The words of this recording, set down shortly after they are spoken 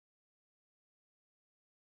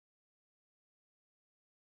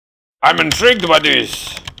I'm intrigued by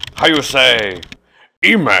these, how you say,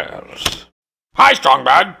 emails. Hi,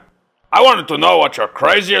 Strongbad. I wanted to know what your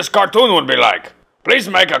craziest cartoon would be like. Please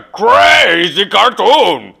make a crazy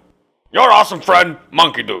cartoon. Your awesome friend,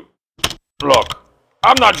 Monkey Dude. Look,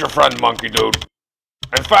 I'm not your friend, Monkey Dude.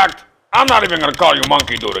 In fact, I'm not even gonna call you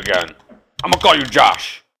Monkey Dude again. I'm gonna call you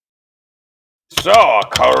Josh. So, a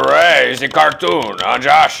crazy cartoon, huh,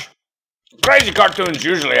 Josh? Crazy cartoons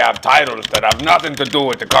usually have titles that have nothing to do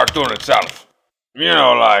with the cartoon itself. You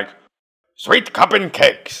know, like Sweet Cuppin'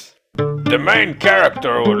 Cakes. The main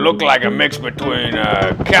character would look like a mix between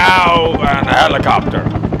a cow and a helicopter.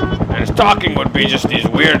 And his talking would be just these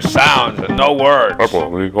weird sounds and no words.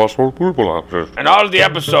 And all the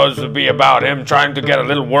episodes would be about him trying to get a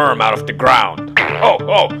little worm out of the ground.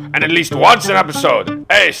 Oh, and at least once an episode,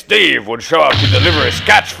 Hey Steve would show up to deliver his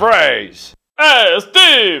catchphrase. Hey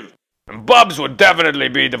Steve! And Bubs would definitely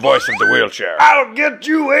be the voice of the wheelchair. I'll get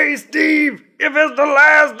you, Hey Steve, if it's the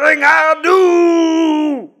last thing I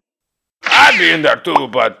do! I'd be in there too,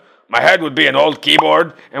 but my head would be an old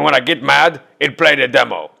keyboard, and when I get mad, it'd play the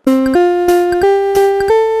demo.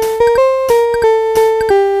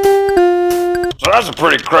 So that's a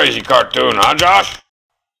pretty crazy cartoon, huh, Josh?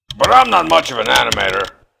 But I'm not much of an animator,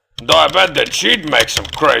 though I bet that she'd make some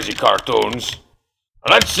crazy cartoons.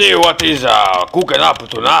 Let's see what he's cooking up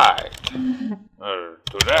tonight.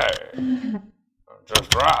 Today.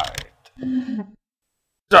 Just right.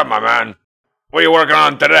 What's up, my man? What are you working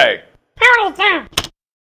on today? Howdy, sir.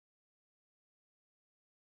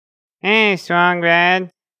 Hey, Strongbad.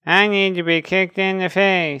 I need to be kicked in the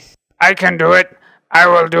face. I can do it. I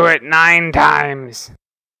will do it 9 times.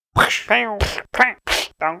 This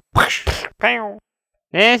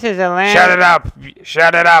is a land. Shut it up.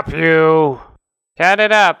 Shut it up, you. Shut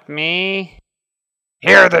it up, me.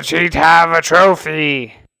 Here the cheat have a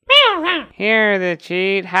trophy. Here the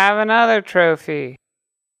cheat have another trophy.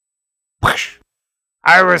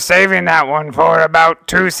 I was saving that one for about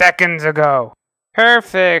 2 seconds ago.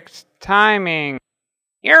 Perfect timing.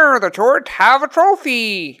 Here the chort have a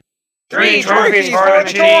trophy. 3 trophies for the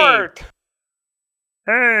cheat.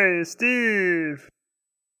 Hey, Steve.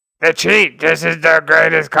 The cheat, this is the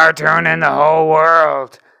greatest cartoon in the whole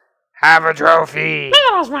world. Have a trophy.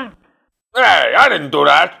 Hey, I didn't do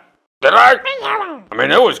that. Did I? I mean,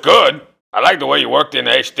 it was good. I like the way you worked in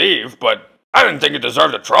Hey Steve, but I didn't think it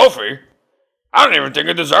deserved a trophy. I don't even think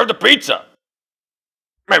it deserved a pizza.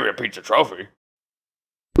 Maybe a pizza trophy.